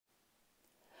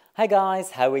Hi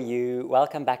guys, how are you?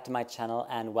 Welcome back to my channel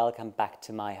and welcome back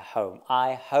to my home.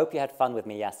 I hope you had fun with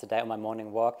me yesterday on my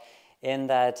morning walk in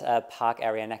that park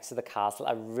area next to the castle.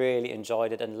 I really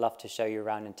enjoyed it and love to show you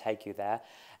around and take you there.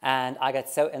 And I got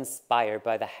so inspired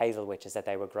by the hazel witches that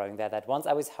they were growing there that once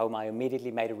I was home, I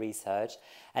immediately made a research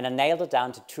and I nailed it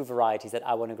down to 2 varieties that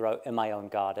I want to grow in my own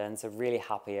garden. So really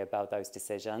happy about those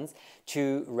decisions.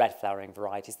 2 red flowering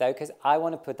varieties though, because I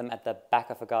want to put them at the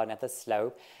back of a garden at the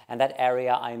slope. And that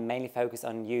area I mainly focus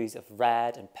on use of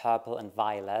red and purple and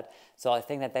violet. So I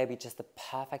think that they'd be just the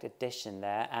perfect addition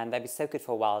there, and they'd be so good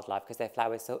for wildlife because they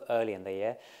flower so early in the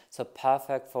year. So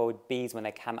perfect for bees when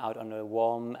they come out on a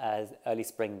warm early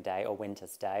spring day or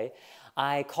winter's day.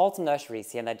 I called some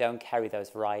nurseries here and they don't carry those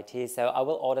varieties, so I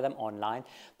will order them online.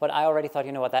 But I already thought,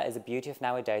 you know what, that is the beauty of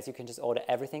nowadays. You can just order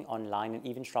everything online, and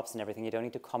even shrubs and everything. You don't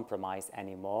need to compromise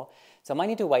anymore. So I might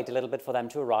need to wait a little bit for them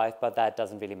to arrive, but that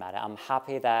doesn't really matter. I'm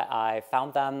happy that I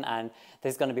found them, and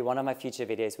this is going to be one of my future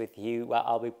videos with you where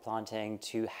I'll be planting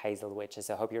 2 hazel witches.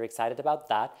 So I hope you're excited about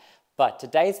that. But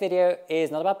today's video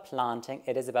is not about planting,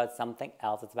 it is about something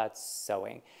else. It's about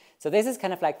sowing. So this is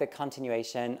kind of like the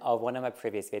continuation of one of my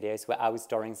previous videos where I was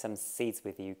storing some seeds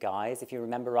with you guys. If you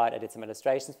remember right, I did some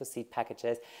illustrations for seed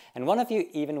packages, and one of you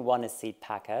even won a seed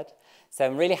packet. So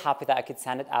I'm really happy that I could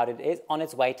send it out. It is on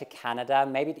its way to Canada.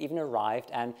 Maybe it even arrived,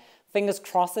 and fingers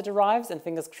crossed it arrives, and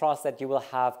fingers crossed that you will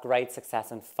have great success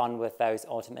and fun with those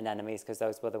autumn anemones, because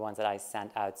those were the ones that I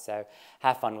sent out. So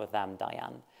have fun with them,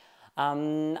 Diane.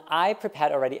 I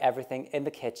prepared already everything in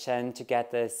the kitchen to get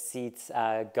the seeds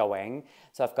going.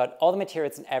 So I've got all the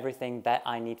materials and everything that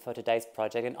I need for today's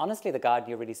project. And honestly, the garden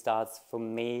year really starts for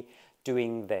me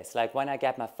doing this. Like when I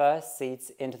get my first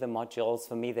seeds into the modules,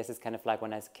 for me, this is kind of like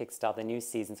when I kickstart the new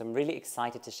season. So I'm really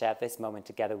excited to share this moment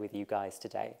together with you guys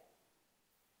today.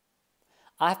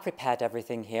 I've prepared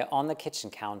everything here on the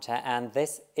kitchen counter, and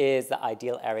this is the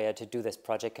ideal area to do this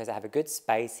project because I have a good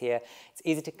space here. It's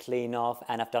easy to clean off,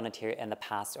 and I've done it here in the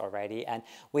past already. And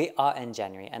we are in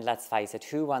January, and let's face it,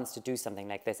 who wants to do something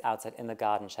like this outside in the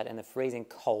garden shed in the freezing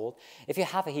cold? If you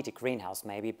have a heated greenhouse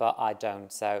maybe, but I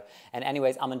don't. So, and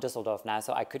anyways, I'm in Düsseldorf now,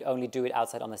 so I could only do it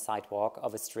outside on the sidewalk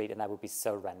of a street, and that would be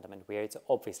so random and weird. So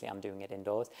obviously I'm doing it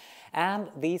indoors. And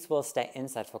these will stay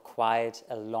inside for quite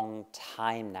a long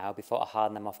time now before I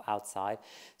harden them off outside.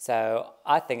 So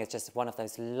I think it's just one of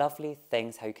those lovely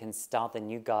things how you can start the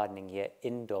new gardening year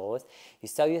indoors. You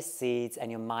sow your seeds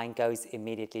and your mind goes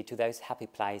immediately to those happy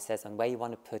places and where you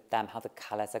want to put them, how the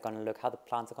colors are going to look, how the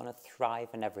plants are going to thrive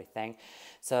and everything.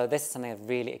 So this is something that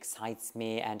really excites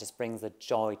me and just brings the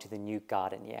joy to the new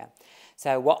garden year.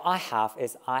 So what I have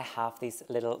is I have these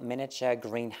little miniature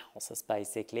greenhouses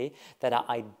basically that are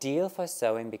ideal for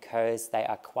sowing because they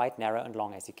are quite narrow and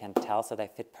long, as you can tell, so they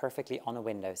fit perfectly on a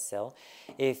windowsill.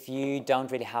 If you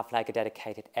don't really have like a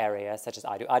dedicated area such as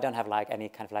I do, I don't have like any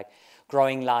kind of like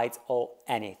growing lights or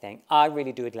anything. I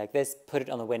really do it like this, put it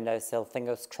on the windowsill,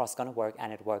 fingers crossed gonna work,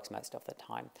 and it works most of the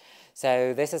time.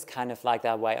 So this is kind of like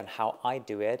that way on how I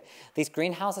do it. These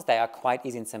greenhouses, they are quite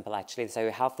easy and simple actually. So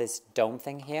you have this dome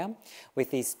thing here with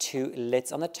these 2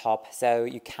 lids on the top, so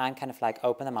you can kind of like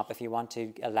open them up if you want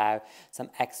to allow some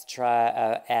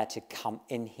extra air to come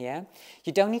in here.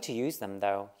 You don't need to use them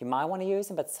though. You might want to use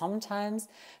them, but sometimes,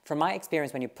 from my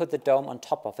experience, when you put the dome on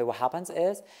top of it, what happens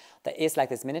is there is like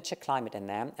this miniature climate in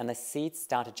there, and the seeds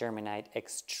start to germinate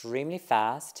extremely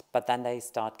fast, but then they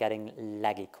start getting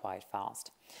leggy quite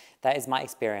fast. That is my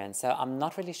experience. So I'm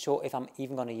not really sure if I'm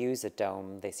even going to use a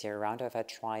dome this year around, or if I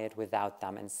try it without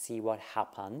them and see what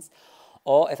happens.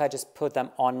 Or if I just put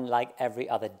them on like every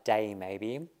other day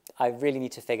maybe. I really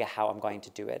need to figure how I'm going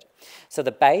to do it. So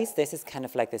the base, this is kind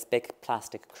of like this big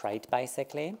plastic crate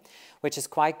basically, which is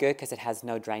quite good because it has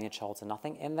no drainage holes or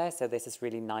nothing in there. So this is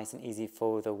really nice and easy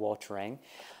for the watering.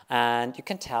 And you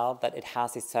can tell that it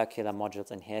has these circular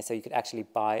modules in here. So you could actually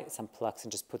buy some plugs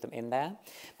and just put them in there.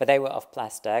 But they were of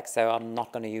plastic, so I'm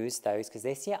not going to use those because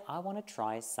this year I want to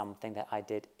try something that I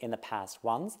did in the past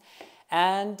once.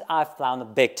 And I've found a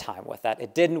big time with that.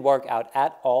 It didn't work out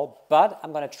at all, but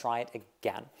I'm going to try it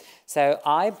again. So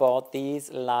I bought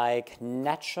these like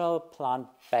natural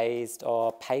plant-based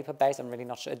or paper-based, I'm really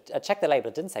not sure. I checked the label,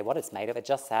 it didn't say what it's made of. It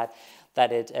just said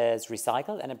that it is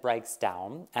recycled and it breaks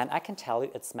down. And I can tell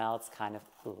you it smells kind of,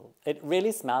 it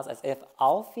really smells as if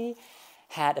Alfie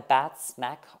had a bad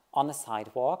snack on the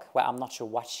sidewalk where I'm not sure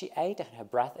what she ate and her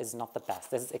breath is not the best.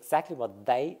 This is exactly what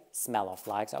they smell of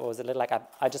like. So I was a little like,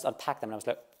 I just unpacked them and I was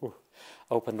like, ooh,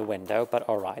 open the window, but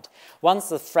all right. Once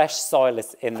the fresh soil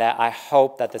is in there, I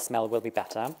hope that the smell will be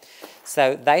better.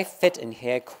 So they fit in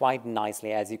here quite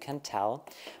nicely, as you can tell.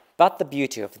 But the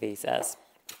beauty of these is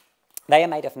They are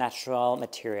made of natural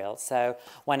material. So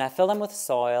when I fill them with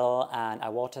soil and I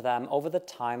water them, over the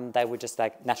time they would just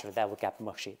like, naturally they will get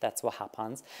mushy. That's what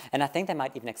happens. And I think they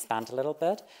might even expand a little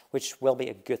bit, which will be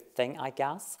a good thing, I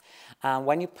guess.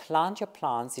 When you plant your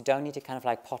plants, you don't need to kind of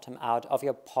like pot them out of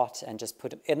your pot and just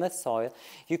put them in the soil.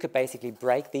 You could basically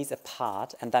break these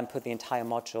apart and then put the entire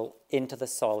module into the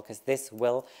soil, because this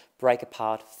will break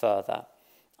apart further.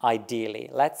 Ideally.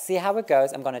 Let's see how it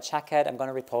goes. I'm going to check it. I'm going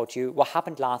to report you what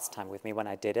happened last time with me when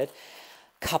I did it.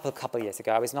 Couple years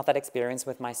ago. I was not that experienced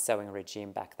with my sowing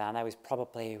regime back then. I was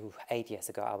probably 8 years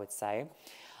ago, I would say.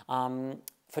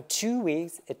 For 2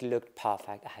 weeks, it looked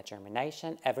perfect. I had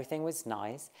germination, everything was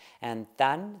nice. And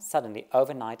then suddenly,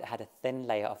 overnight, I had a thin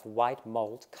layer of white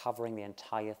mold covering the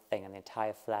entire thing. And the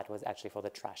entire flat was actually for the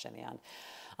trash in the end.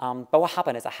 But what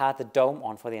happened is I had the dome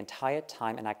on for the entire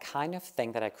time, and I kind of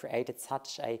think that I created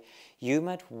such a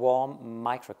humid, warm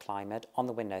microclimate on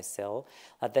the windowsill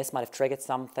that this might have triggered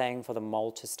something for the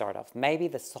mold to start off. Maybe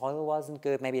the soil wasn't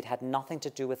good, maybe it had nothing to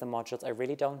do with the modules, I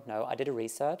really don't know. I did a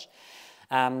research.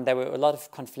 There were a lot of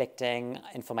conflicting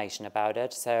information about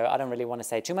it, so I don't really want to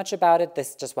say too much about it.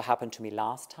 This is just what happened to me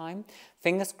last time.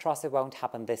 Fingers crossed it won't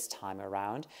happen this time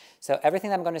around. So everything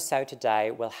that I'm going to sow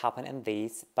today will happen in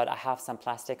these, but I have some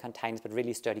plastic containers, but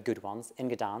really sturdy, good ones in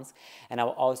Gdansk, and I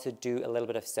will also do a little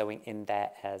bit of sowing in there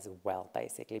as well,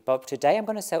 basically. But today I'm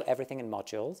going to sow everything in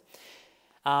modules.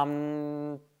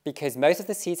 Because most of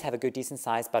the seeds have a good decent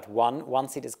size, but one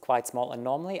seed is quite small, and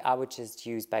normally I would just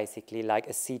use basically like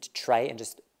a seed tray and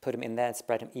just put them in there and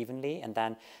spread them evenly and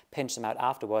then pinch them out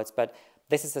afterwards. But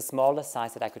this is the smallest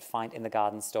size that I could find in the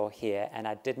garden store here, and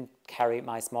I didn't carry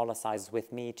my smaller sizes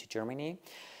with me to Germany.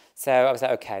 So I was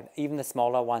like, okay, even the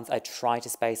smaller ones, I try to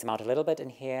space them out a little bit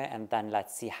in here, and then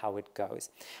let's see how it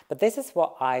goes. But this is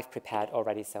what I've prepared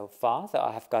already so far. So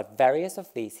I have got various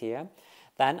of these here.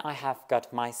 Then I have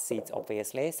got my seeds,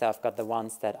 obviously. So I've got the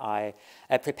ones that I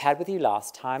prepared with you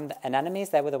last time. The anemones,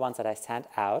 they were the ones that I sent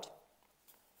out.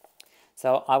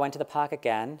 So I went to the park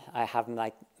again. I haven't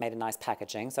like made a nice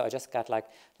packaging. So I just got like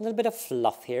a little bit of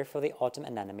fluff here for the autumn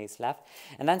anemones left.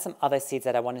 And then some other seeds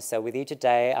that I want to sow with you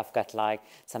today. I've got like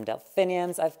some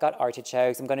Delphiniums. I've got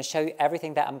artichokes. I'm going to show you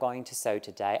everything that I'm going to sow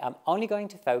today. I'm only going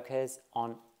to focus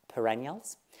on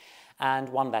perennials and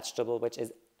one vegetable, which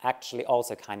is actually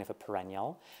also kind of a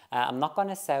perennial. I'm not going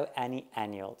to sow any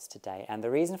annuals today, and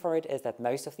the reason for it is that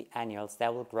most of the annuals, they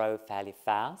will grow fairly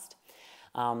fast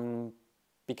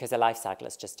because the life cycle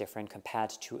is just different compared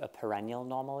to a perennial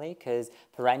normally, because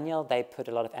perennial, they put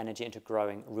a lot of energy into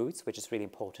growing roots, which is really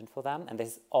important for them, and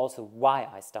this is also why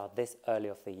I start this early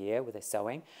of the year with the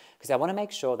sowing, because I want to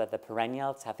make sure that the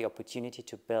perennials have the opportunity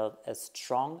to build a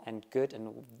strong and good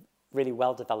and really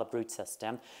well-developed root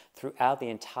system throughout the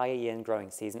entire year and growing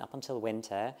season up until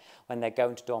winter when they go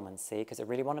into dormancy, because I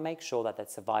really want to make sure that they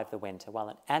survive the winter. While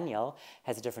an annual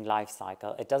has a different life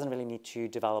cycle, it doesn't really need to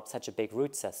develop such a big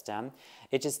root system.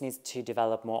 It just needs to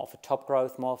develop more of a top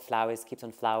growth, more flowers, keeps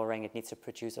on flowering. It needs to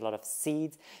produce a lot of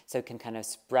seeds so it can kind of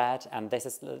spread, and this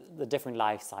is the different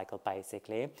life cycle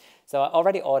basically. So I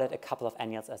already ordered a couple of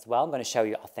annuals as well. I'm going to show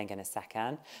you, I think, in a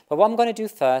second. But what I'm going to do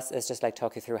first is just like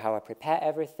talk you through how I prepare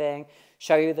everything,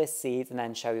 show you the seeds, and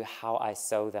then show you how I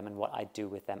sow them and what I do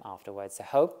with them afterwards. So I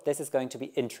hope this is going to be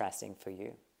interesting for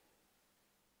you.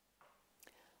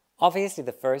 Obviously,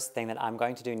 the first thing that I'm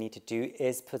going to need to do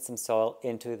is put some soil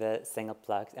into the single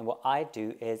plugs. And what I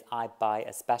do is I buy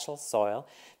a special soil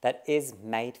that is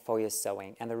made for your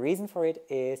sowing. And the reason for it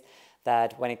is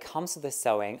that when it comes to the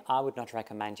sowing, I would not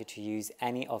recommend you to use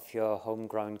any of your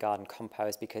homegrown garden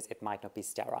compost because it might not be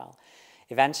sterile.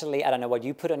 Eventually, I don't know what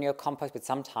you put on your compost, but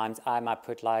sometimes I might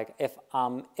put like, if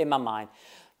in my mind,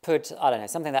 put, I don't know,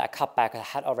 something that I cut back that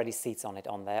had already seeds on it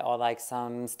on there, or like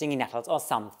some stingy nettles or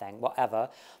something, whatever,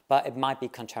 but it might be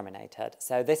contaminated.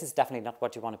 So this is definitely not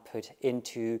what you want to put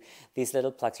into these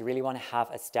little plugs. You really want to have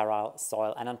a sterile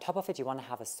soil, and on top of it, you want to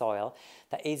have a soil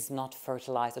that is not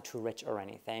fertilized or too rich or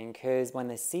anything, because when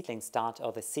the seedlings start,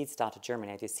 or the seeds start to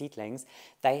germinate, your seedlings,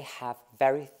 they have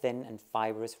very thin and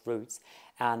fibrous roots,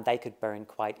 and they could burn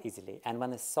quite easily. And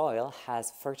when the soil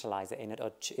has fertilizer in it,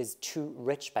 or is too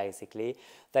rich basically,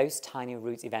 those tiny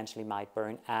roots eventually might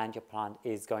burn and your plant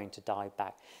is going to die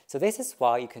back. So this is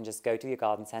why you can just go to your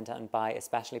garden center and buy a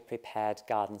specially prepared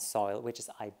garden soil, which is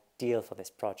ideal for this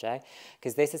project,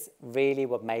 because this is really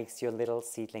what makes your little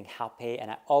seedling happy,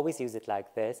 and I always use it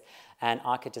like this, and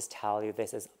I could just tell you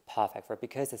this is perfect for it,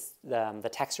 because it's, the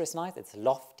texture is nice, it's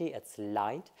lofty, it's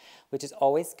light, which is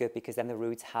always good, because then the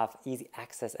roots have easy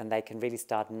access and they can really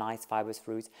start nice fibrous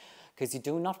roots, because you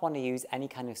do not want to use any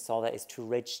kind of soil that is too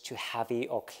rich, too heavy,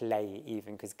 or clay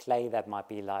even, because clay, that might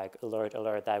be like alert,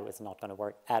 that was not going to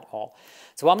work at all.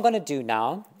 So what I'm going to do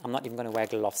now, I'm not even going to wear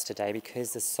gloves today,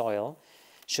 because the soil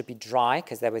should be dry,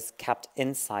 because that was kept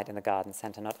inside in the garden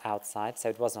center, not outside. So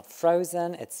it was not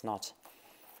frozen, it's not,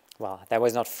 well, there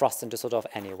was not frost in Düsseldorf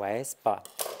anyways, but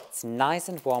it's nice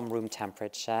and warm room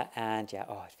temperature, and yeah,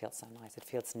 oh, it feels so nice. It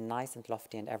feels nice and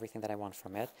lofty and everything that I want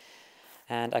from it.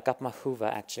 And I got my Hoover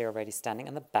actually already standing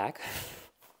in the back.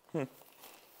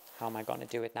 How am I going to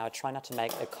do it now? I try not to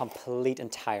make a complete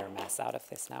entire mess out of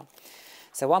this now.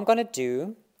 So what I'm going to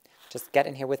do, just get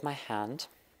in here with my hand,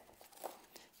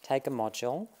 take a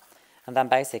module, and then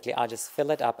basically I'll just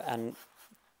fill it up, and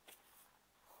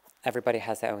everybody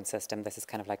has their own system. This is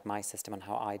kind of like my system on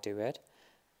how I do it.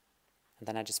 And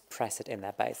then I just press it in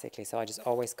there basically. So I just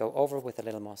always go over with a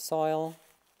little more soil.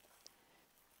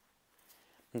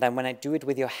 And then when I do it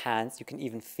with your hands, you can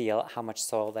even feel how much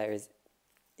soil there is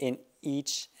in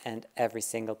each and every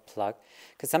single plug.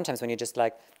 Because sometimes when you just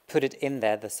like put it in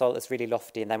there, the soil is really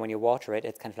lofty, and then when you water it,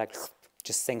 it kind of like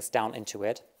just sinks down into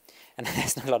it, and then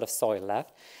there's not a lot of soil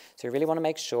left. So you really want to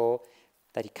make sure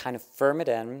that you kind of firm it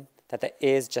in, that there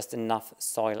is just enough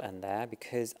soil in there,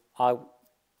 because I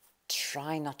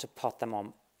try not to pot them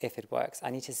on if it works. I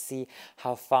need to see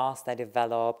how fast they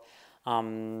develop.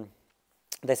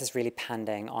 This is really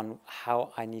pending on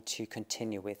how I need to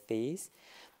continue with these,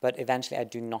 but eventually I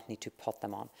do not need to pot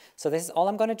them on. So this is all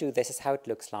I'm going to do. This is how it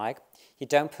looks like. You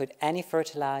don't put any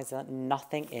fertilizer,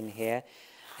 nothing in here.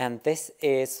 And this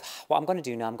is what I'm going to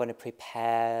do now. I'm going to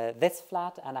prepare this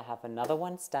flat, and I have another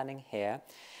one standing here.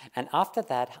 And after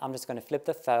that, I'm just going to flip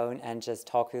the phone and just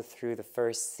talk you through the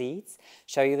first seeds,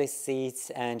 show you the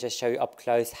seeds, and just show you up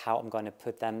close how I'm going to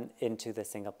put them into the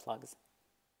single plugs.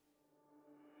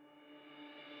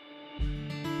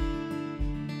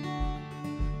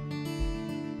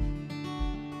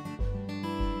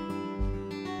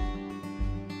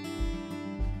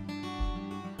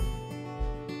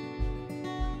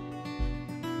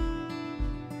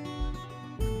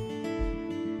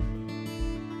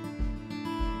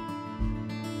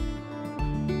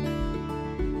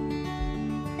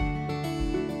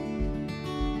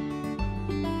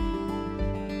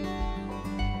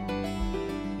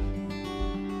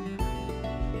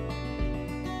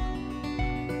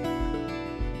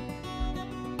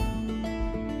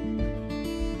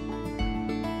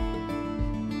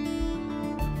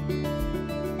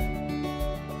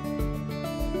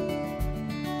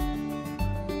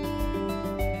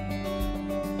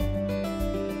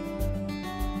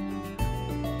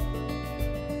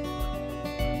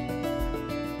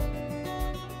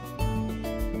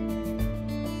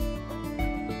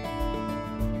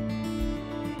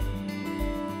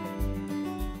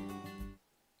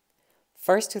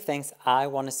 First two things I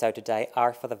want to sow today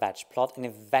are for the veg plot, and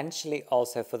eventually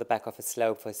also for the back of a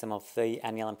slope for some of the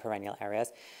annual and perennial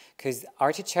areas, because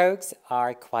artichokes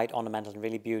are quite ornamental and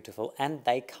really beautiful, and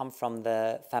they come from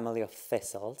the family of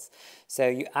thistles. So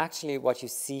you actually, what you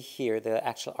see here, the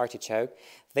actual artichoke,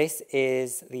 this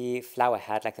is the flower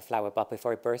head, like the flower bud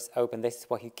before it bursts open. This is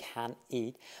what you can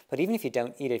eat. But even if you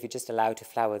don't eat it, if you just allow it to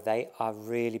flower, they are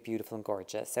really beautiful and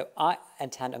gorgeous. So I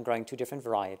intend on growing two different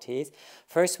varieties.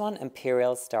 First one,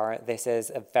 Imperial Star. This is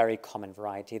a very common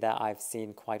variety that I've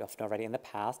seen quite often already in the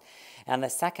past. And the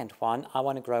second one, I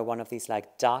want to grow one of these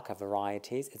like darker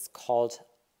varieties. It's called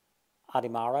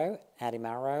Anemones,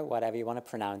 whatever you want to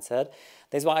pronounce it.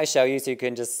 This is what I show you so you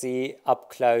can just see up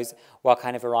close what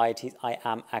kind of varieties I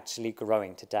am actually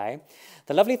growing today.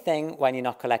 The lovely thing when you're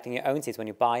not collecting your own seeds, when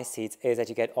you buy seeds, is that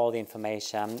you get all the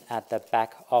information at the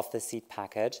back of the seed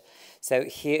package. So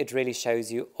here it really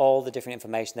shows you all the different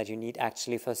information that you need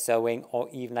actually for sowing, or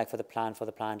even like for the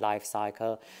plant life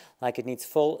cycle. Like it needs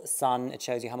full sun, it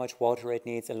shows you how much water it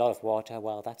needs, a lot of water,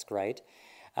 well that's great.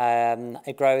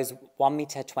 It grows 1.20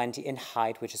 meters in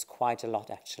height, which is quite a lot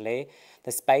actually.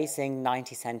 The spacing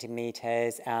 90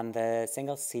 centimeters, and the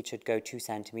single seed should go 2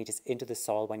 centimeters into the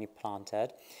soil when you plant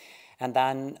it. And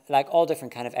then like all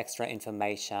different kind of extra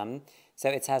information. So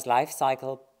it says life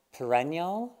cycle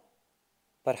perennial,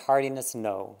 but hardiness,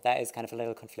 no. That is kind of a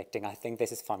little conflicting. I think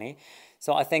this is funny.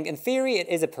 So I think in theory it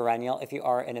is a perennial if you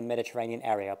are in a Mediterranean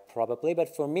area, probably.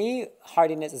 But for me,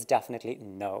 hardiness is definitely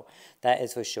no. That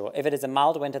is for sure. If it is a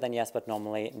mild winter, then yes, but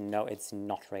normally, no, it's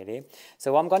not really.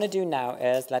 So what I'm going to do now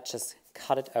is, let's just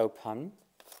cut it open.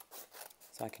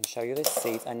 So I can show you the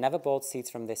seeds. I never bought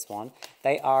seeds from this one.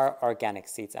 They are organic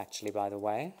seeds actually, by the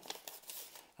way.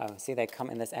 Oh, see, they come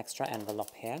in this extra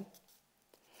envelope here.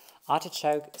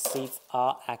 Artichoke seeds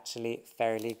are actually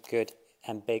fairly good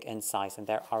and big in size, and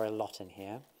there are a lot in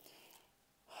here.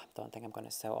 I don't think I'm going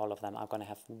to sow all of them. I'm going to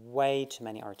have way too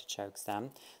many artichokes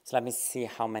then. So let me see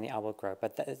how many I will grow.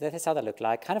 But this is how they look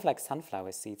like, kind of like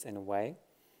sunflower seeds in a way.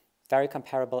 Very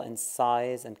comparable in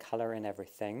size and color and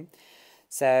everything.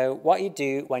 So what you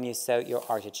do when you sow your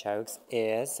artichokes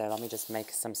is, so let me just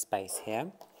make some space here.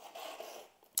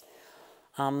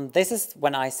 This is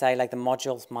when I say like the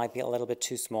modules might be a little bit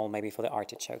too small maybe for the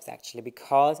artichokes actually,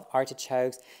 because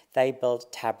artichokes, they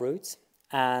build taproots,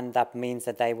 and that means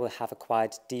that they will have a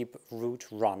quite deep root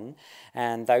run,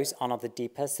 and those are not the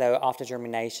deepest. So after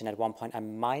germination at one point I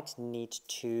might need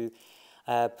to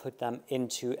put them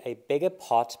into a bigger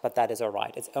pot, but that is all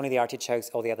right. It's only the artichokes,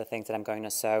 all the other things that I'm going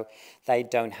to sow, they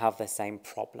don't have the same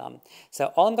problem. So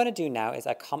all I'm going to do now is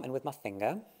I come in with my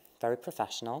finger, very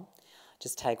professional.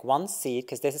 Just take one seed,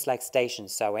 because this is like station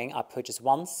sowing. I put just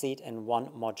one seed in one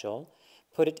module,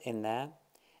 put it in there,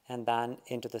 and then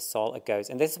into the soil it goes.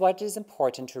 And this is why it is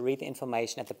important to read the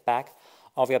information at the back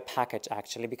of your package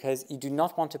actually, because you do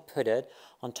not want to put it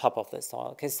on top of the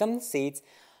soil, because some seeds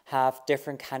have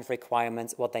different kind of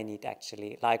requirements what they need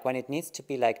actually. Like when it needs to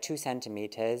be like 2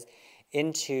 centimeters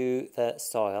into the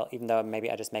soil, even though maybe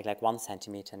I just make like 1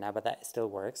 centimeter now, but that still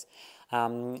works.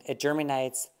 It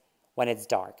germinates when it's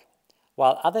dark,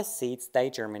 while other seeds, they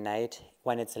germinate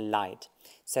when it's light.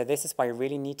 So this is why you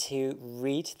really need to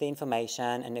read the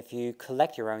information, and if you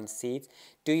collect your own seeds,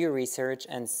 do your research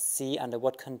and see under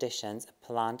what conditions a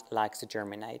plant likes to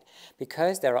germinate.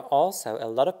 Because there are also a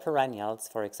lot of perennials,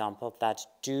 for example, that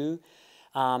do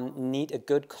need a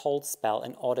good cold spell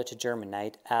in order to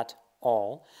germinate at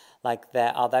all. Like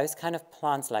there are those kind of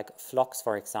plants like phlox,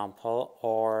 for example,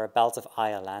 or bells of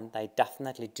Ireland. They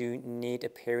definitely do need a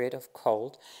period of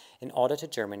cold in order to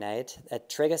germinate. It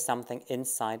triggers something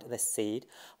inside the seed,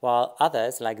 while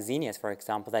others, like zinnias, for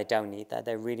example, they don't need that.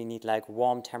 They really need like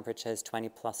warm temperatures,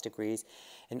 20+ degrees,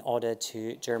 in order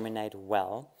to germinate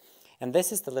well. And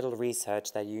this is the little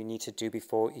research that you need to do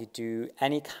before you do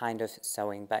any kind of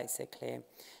sowing, basically.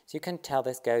 So you can tell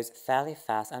this goes fairly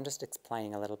fast. I'm just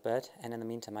explaining a little bit, and in the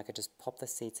meantime, I could just pop the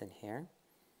seeds in here.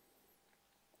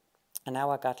 And now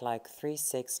I got like 3,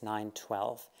 6, 9,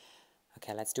 12.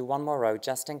 Okay, let's do one more row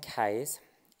just in case,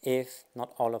 if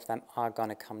not all of them are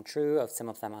gonna come true, or some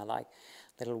of them are like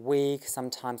little weak.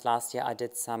 Sometimes last year I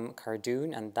did some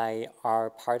cardoon, and they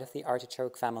are part of the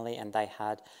artichoke family, and they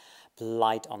had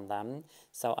blight on them.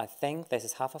 So I think this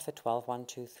is half of a 12. 1,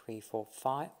 2, 3, 4,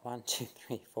 5. 1, 2,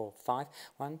 3, 4, 5.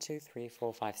 1, 2, 3,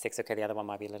 4, 5, 6. Okay, the other one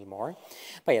might be a little more.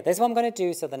 But yeah, this is what I'm going to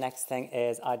do. So the next thing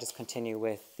is I just continue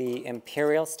with the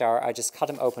Imperial Star. I just cut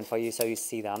them open for you so you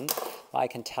see them. But I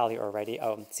can tell you already.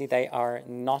 Oh, see, they are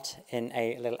not in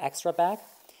a little extra bag.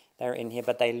 They're in here,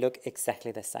 but they look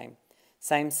exactly the same.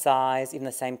 Same size, even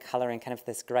the same coloring, kind of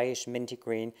this grayish minty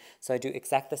green. So I do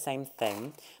exactly the same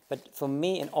thing. But for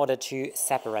me, in order to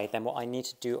separate them, what I need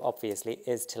to do, obviously,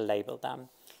 is to label them,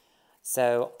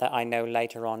 so that I know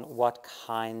later on what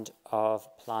kind of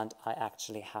plant I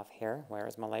actually have here. Where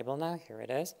is my label now? Here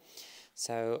it is.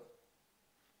 So,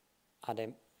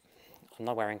 I'm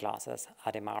not wearing glasses.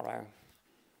 Ademaro.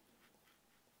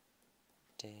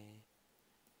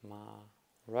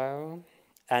 Ademaro.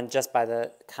 And just by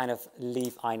the kind of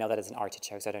leaf, I know that it's an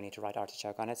artichoke, so I don't need to write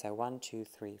artichoke on it. So 1, 2,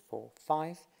 3, 4,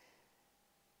 5.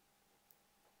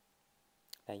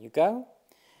 There you go.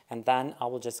 And then I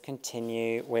will just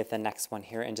continue with the next one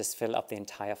here and just fill up the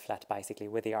entire flat basically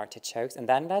with the artichokes. And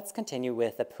then let's continue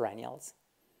with the perennials.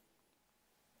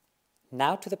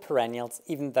 Now to the perennials,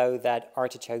 even though that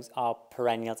artichokes are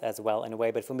perennials as well in a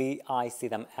way, but for me, I see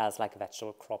them as like a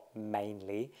vegetable crop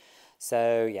mainly.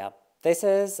 So yeah. This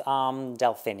is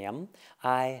Delphinium.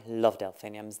 I love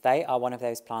Delphiniums. They are one of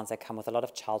those plants that come with a lot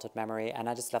of childhood memory, and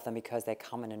I just love them because they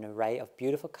come in an array of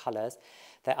beautiful colors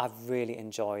that I really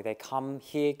enjoy. They come,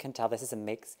 here you can tell this is a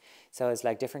mix, so it's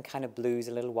like different kind of blues,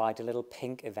 a little white, a little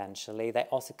pink eventually. They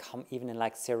also come even in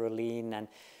like cerulean and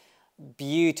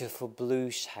beautiful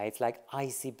blue shades, like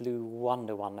icy blue,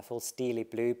 wonderful, steely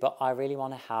blue, but I really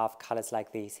want to have colors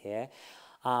like these here.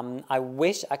 I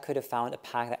wish I could have found a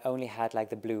pack that only had like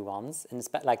the blue ones, and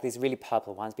like these really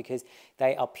purple ones, because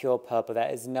they are pure purple. There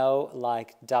is no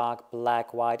like dark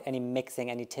black, white, any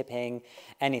mixing, any tipping,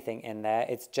 anything in there.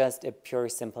 It's just a pure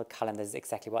simple color, and this is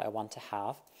exactly what I want to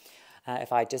have.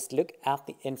 If I just look at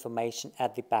the information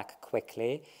at the back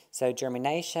quickly. So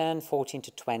germination, 14 to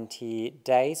 20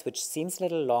 days, which seems a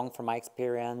little long from my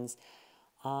experience.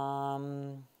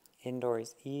 Indoor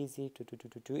is easy.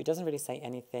 It doesn't really say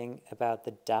anything about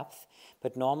the depth,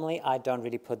 but normally I don't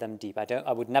really put them deep.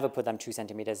 I would never put them 2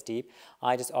 centimeters deep.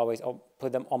 I just always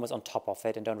put them almost on top of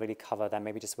it and don't really cover them,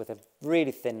 maybe just with a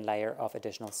really thin layer of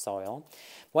additional soil.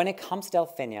 When it comes to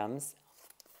delphiniums,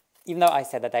 even though I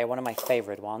said that they are one of my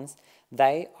favorite ones,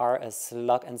 they are a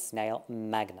slug and snail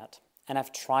magnet. And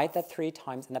I've tried that 3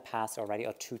 times in the past already,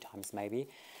 or 2 times maybe.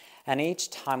 And each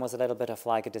time was a little bit of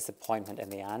like a disappointment in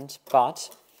the end.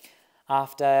 But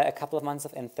after a couple of months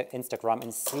of Instagram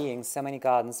and seeing so many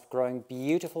gardens growing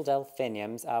beautiful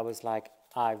delphiniums, I was like,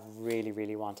 I really,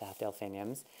 really want to have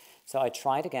delphiniums. So I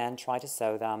tried again, tried to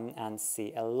sow them and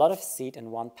see a lot of seed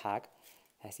in one pack.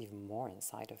 There's even more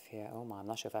inside of here. Oh my, I'm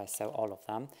not sure if I sow all of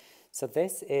them. So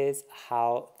this is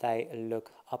how they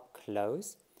look up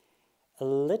close. A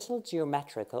little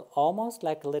geometrical, almost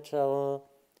like little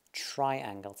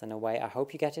triangles in a way. I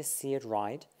hope you get to see it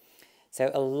right. So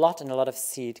a lot of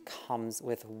seed comes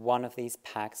with one of these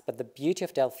packs, but the beauty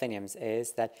of delphiniums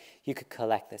is that you could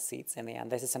collect the seeds in the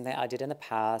end. This is something I did in the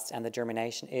past, and the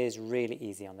germination is really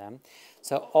easy on them.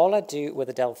 So all I do with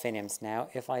the delphiniums now,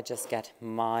 if I just get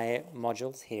my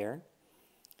modules here,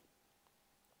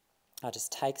 I'll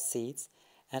just take seeds,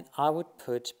 and I would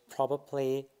put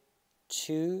probably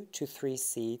 2 to 3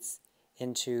 seeds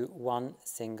into one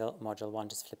single module, one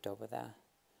just flipped over there.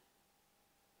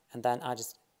 And then I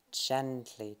just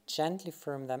gently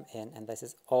firm them in, and this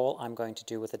is all I'm going to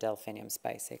do with the delphiniums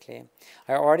basically.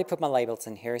 I already put my labels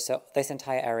in here, so this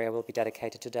entire area will be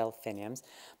dedicated to delphiniums,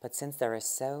 but since there are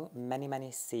so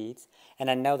many seeds, and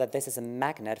I know that this is a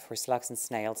magnet for slugs and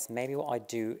snails, maybe what I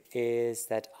do is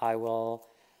that I will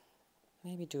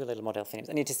maybe do a little more delphiniums.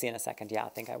 I need to see in a second. Yeah, I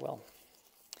think I will.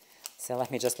 So let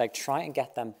me just like try and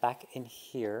get them back in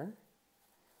here.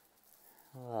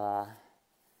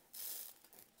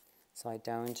 So I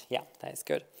don't, yeah, that is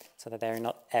good. So that they're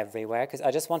not everywhere, because I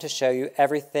just want to show you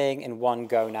everything in one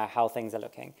go now, how things are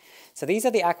looking. So these are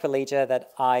the Aquilegia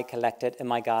that I collected in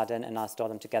my garden, and I'll store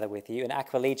them together with you. And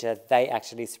Aquilegia, they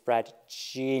actually spread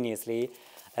geniusly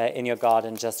in your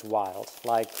garden, just wild.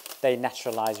 Like, they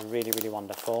naturalize really, really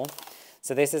wonderful.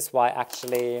 So this is why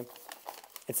actually,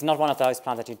 it's not one of those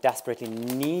plants that you desperately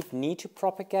need to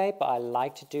propagate, but I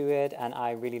like to do it, and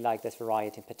I really like this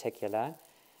variety in particular.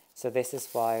 So this is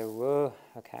why, whoa,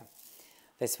 okay,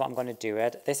 this is what I'm going to do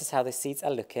it. This is how the seeds are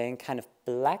looking, kind of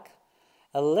black,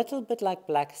 a little bit like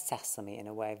black sesame in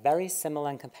a way, very similar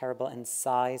and comparable in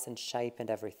size and shape and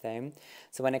everything.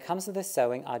 So when it comes to the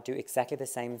sowing, I do exactly the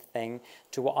same thing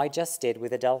to what I just did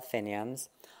with the delphiniums.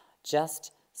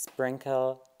 Just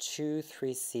sprinkle 2,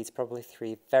 3 seeds, probably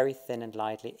 3, very thin and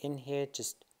lightly in here.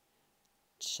 Just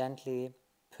gently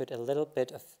put a little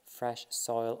bit of fresh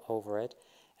soil over it.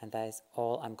 And that is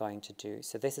all I'm going to do.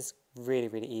 So this is really,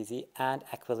 really easy. And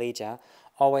Aquilegia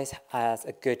always has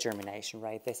a good germination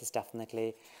rate. This is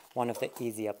definitely one of the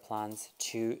easier plants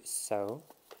to sow.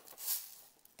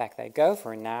 Back they go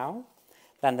for now.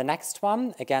 Then the next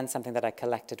one, again, something that I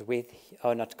collected with,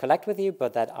 or not collect with you,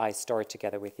 but that I stored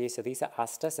together with you. So these are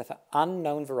Asters of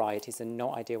unknown varieties and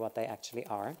no idea what they actually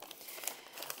are.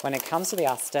 When it comes to the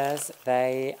Asters,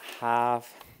 they have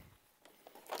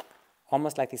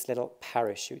almost like these little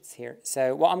parachutes here.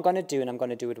 So what I'm going to do, and I'm going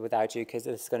to do it without you because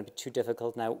this is going to be too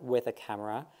difficult now with a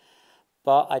camera,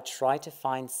 but I try to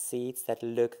find seeds that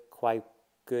look quite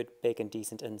good, big and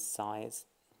decent in size.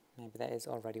 Maybe there is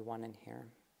already one in here.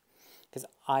 Because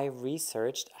I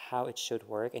researched how it should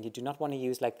work, and you do not want to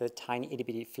use like the tiny itty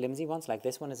bitty flimsy ones, like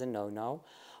this one is a no-no,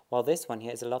 while this one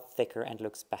here is a lot thicker and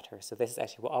looks better. So this is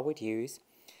actually what I would use.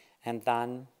 And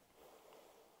then,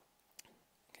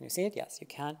 can you see it? Yes, you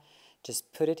can.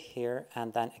 Just put it here,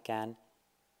 and then again,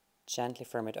 gently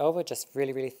firm it over, just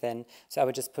really, really thin. So I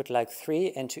would just put like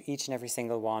 3 into each and every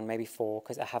single one, maybe 4,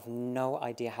 because I have no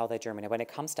idea how they germinate. When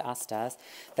it comes to Asters,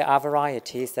 there are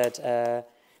varieties that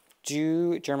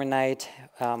do germinate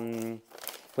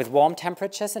with warm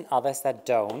temperatures and others that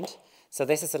don't. So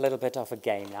this is a little bit of a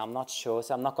game now. I'm not sure,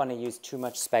 so I'm not going to use too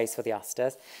much space for the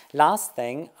Asters. Last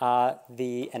thing are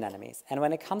the Anemones. And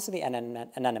when it comes to the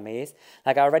Anemones,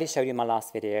 like I already showed you in my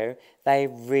last video, they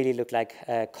really look like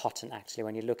cotton actually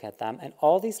when you look at them. And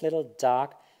all these little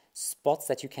dark spots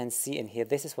that you can see in here,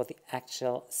 this is what the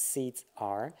actual seeds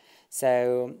are.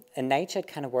 So in nature it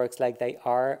kind of works like they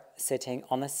are sitting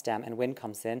on a stem and wind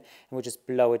comes in and will just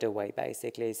blow it away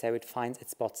basically, so it finds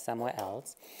its spot somewhere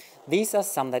else. These are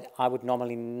some that I would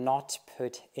normally not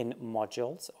put in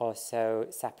modules or so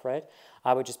separate.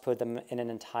 I would just put them in an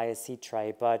entire seed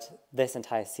tray, but this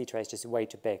entire seed tray is just way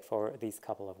too big for these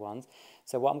couple of ones.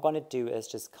 So what I'm going to do is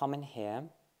just come in here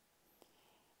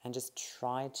and just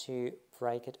try to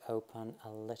break it open a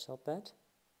little bit.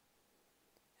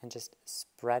 and just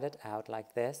spread it out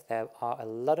like this. There are a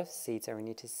lot of seeds, so we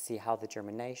need to see how the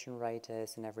germination rate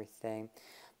is and everything.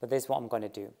 But this is what I'm going to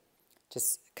do.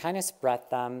 Just kind of spread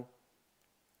them.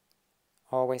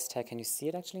 Always take, can you see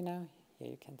it actually now? Yeah,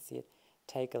 you can see it.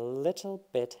 Take a little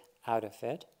bit out of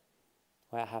it,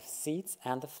 where I have seeds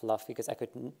and the fluff, because I could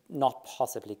not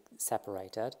possibly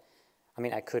separate it. I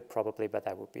mean, I could probably, but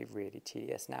that would be really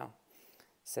tedious now.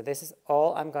 So this is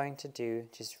all I'm going to do.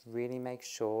 Just really make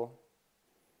sure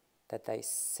that they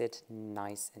sit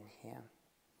nice in here.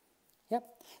 Yep.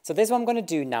 So this is what I'm going to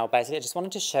do now. Basically, I just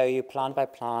wanted to show you plant by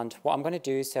plant what I'm going to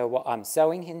do. So what I'm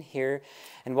sowing in here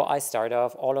and what I start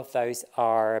off, all of those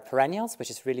are perennials, which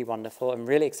is really wonderful. I'm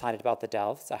really excited about the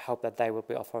Delphs. I hope that they will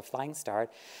be off for a flying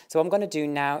start. So what I'm going to do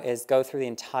now is go through the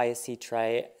entire seed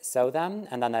tray, sow them,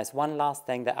 and then there's one last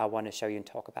thing that I want to show you and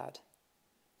talk about.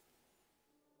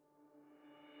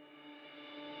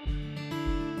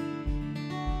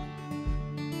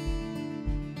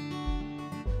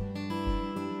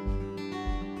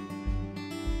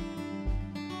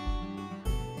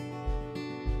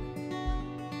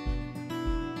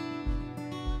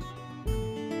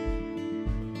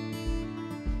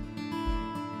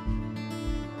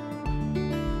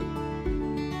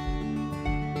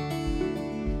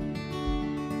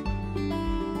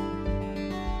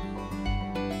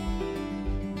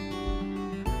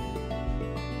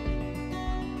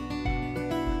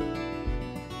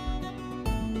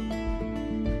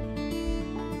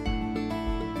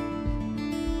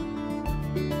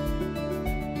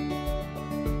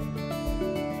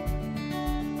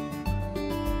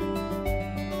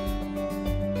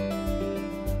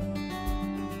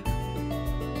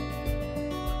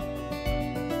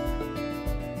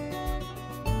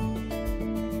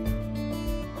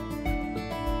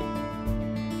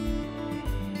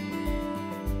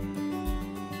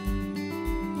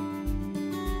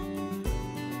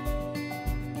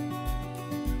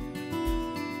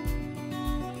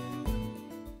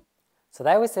 So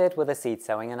that was it with the seed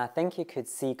sowing, and I think you could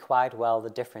see quite well the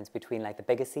difference between like the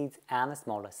bigger seeds and the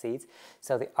smaller seeds.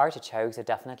 So the artichokes are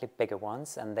definitely bigger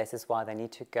ones, and this is why they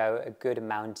need to go a good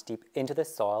amount deep into the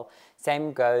soil.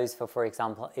 Same goes for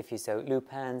example, if you sow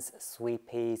lupins, sweet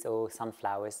peas or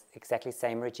sunflowers, exactly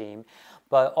same regime.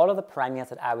 But all of the perennials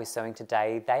that I was sowing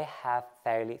today, they have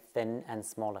fairly thin and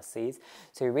smaller seeds.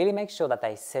 So you really make sure that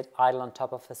they sit idle on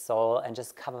top of the soil and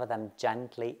just cover them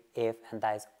gently if, and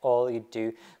that is all you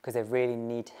do, because they really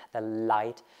need the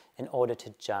light in order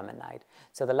to germinate.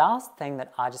 So the last thing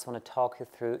that I just want to talk you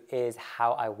through is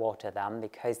how I water them,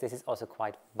 because this is also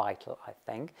quite vital, I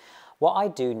think. What I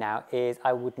do now is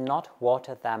I would not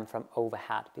water them from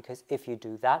overhead, because if you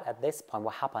do that at this point,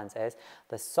 what happens is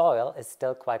the soil is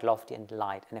still quite lofty and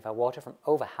light, and if I water from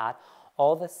overhead,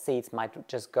 all the seeds might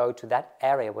just go to that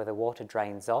area where the water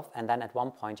drains off, and then at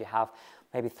one point you have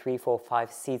maybe 3, 4,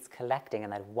 5 seeds collecting in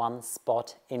that one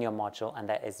spot in your module, and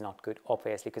that is not good,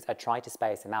 obviously, because I try to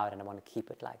space them out and I want to keep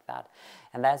it like that.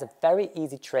 And there's a very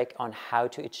easy trick on how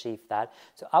to achieve that.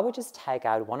 So I would just take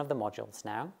out one of the modules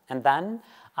now, and then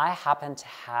I happen to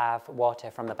have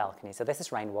water from the balcony. So this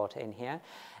is rainwater in here,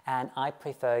 and I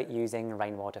prefer using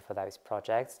rainwater for those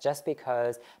projects just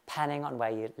because depending on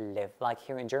where you live, like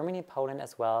here in Germany, Poland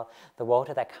as well, the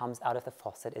water that comes out of the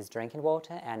faucet is drinking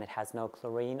water and it has no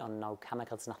chlorine or no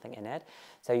chemicals, nothing in it.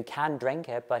 So you can drink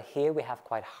it, but here we have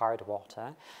quite hard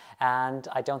water. And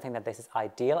I don't think that this is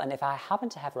ideal. And if I happen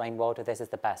to have rainwater, this is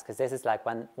the best, because this is like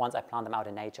once I plant them out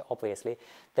in nature, obviously,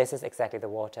 this is exactly the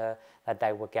water that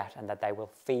they will get and that they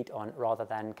will feed on, rather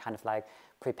than kind of like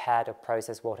prepared or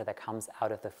processed water that comes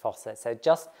out of the faucet. So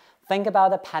just think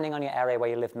about it, depending on your area where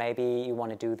you live, maybe you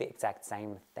want to do the exact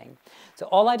same thing. So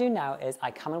all I do now is I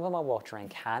come in with my watering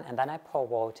can, and then I pour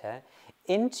water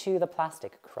into the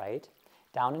plastic crate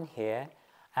down in here,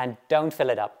 and don't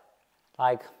fill it up.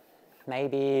 Like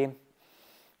maybe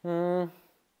 10%,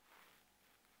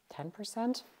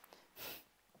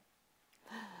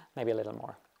 maybe a little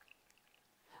more.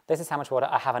 This is how much water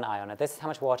I have an eye on it. This is how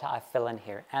much water I fill in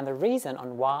here. And the reason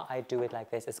on why I do it like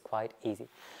this is quite easy.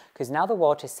 Because now the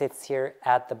water sits here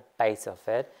at the base of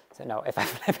it. So no, if I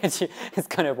flip it, it's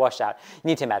going to wash out. You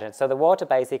need to imagine. So the water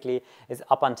basically is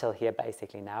up until here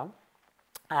basically now.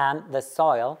 And the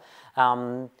soil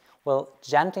will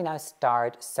gently now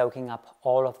start soaking up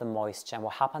all of the moisture. And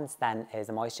what happens then is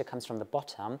the moisture comes from the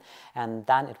bottom, and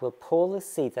then it will pull the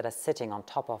seeds that are sitting on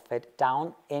top of it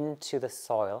down into the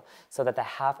soil so that they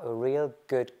have a real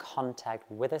good contact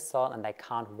with the soil and they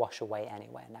can't wash away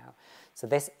anywhere now. So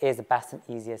this is the best and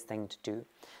easiest thing to do.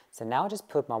 So now I just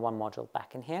put my one module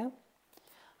back in here.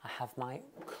 I have my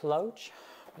cloche,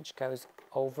 which goes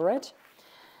over it.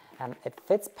 And it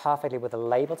fits perfectly with the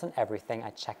labels and everything. I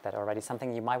checked that already,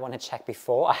 something you might want to check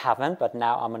before. I haven't, but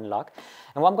now I'm in luck.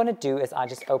 And what I'm going to do is I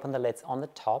just open the lids on the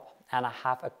top and I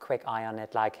have a quick eye on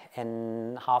it like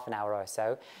in half an hour or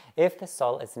so, if the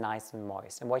soil is nice and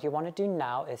moist. And what you want to do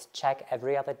now is check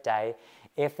every other day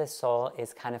if the soil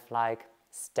is kind of like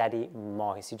steady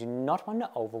moist. You do not want to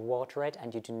overwater it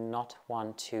and you do not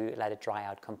want to let it dry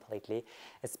out completely,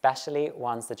 especially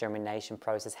once the germination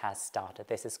process has started.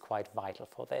 This is quite vital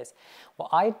for this.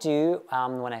 What I do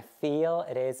when I feel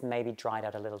it is maybe dried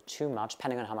out a little too much,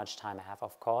 depending on how much time I have,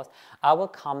 of course, I will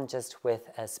come just with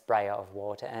a sprayer of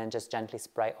water and just gently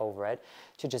spray over it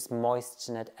to just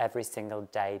moisten it every single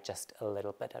day, just a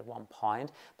little bit at one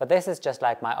point. But this is just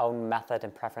like my own method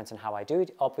and preference on how I do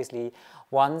it. Obviously,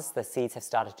 once the seeds have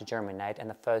started to germinate and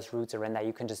the first roots are in there,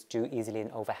 you can just do easily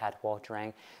an overhead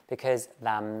watering because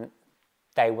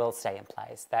they will stay in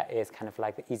place. That is kind of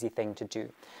like the easy thing to do.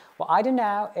 What I do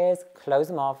now is close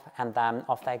them off and then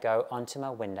off they go onto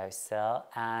my windowsill,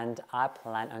 and I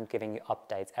plan on giving you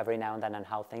updates every now and then on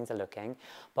how things are looking.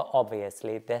 But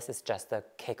obviously this is just the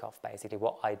kickoff, basically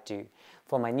what I do.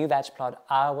 For my new veg plot,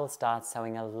 I will start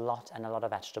sowing a lot of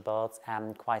vegetables,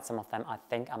 and quite some of them I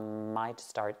think I might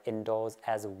start indoors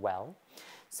as well,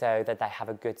 so that they have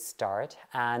a good start.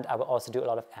 And I will also do a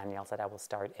lot of annuals that I will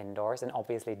start indoors, and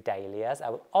obviously dahlias I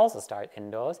will also start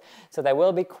indoors. So there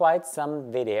will be quite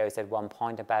some videos at one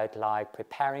point about like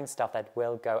preparing stuff that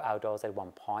will go outdoors at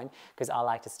one point, because I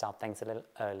like to start things a little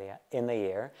earlier in the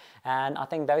year. And I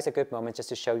think those are good moments just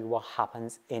to show you what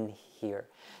happens in here.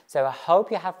 So I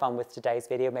hope you have fun with today's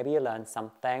video. Maybe you learned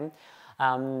something.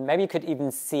 Maybe you could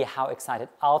even see how excited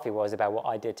Alfie was about what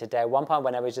I did today. At one point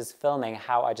when I was just filming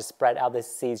how I just spread out the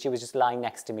seeds, she was just lying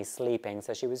next to me sleeping,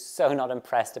 so she was so not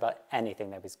impressed about anything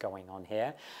that was going on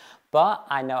here. But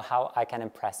I know how I can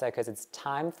impress her, because it's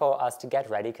time for us to get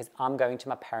ready, because I'm going to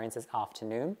my parents this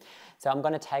afternoon. So I'm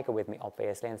going to take her with me,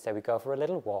 obviously, and so we go for a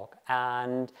little walk.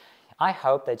 And I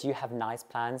hope that you have nice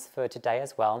plans for today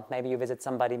as well. Maybe you visit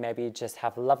somebody, maybe you just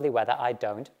have lovely weather. I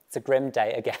don't. It's a grim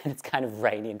day again. It's kind of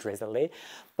rainy and drizzly,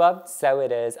 but so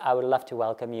it is. I would love to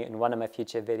welcome you in one of my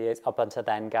future videos. Up until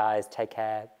then, guys, take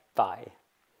care. Bye.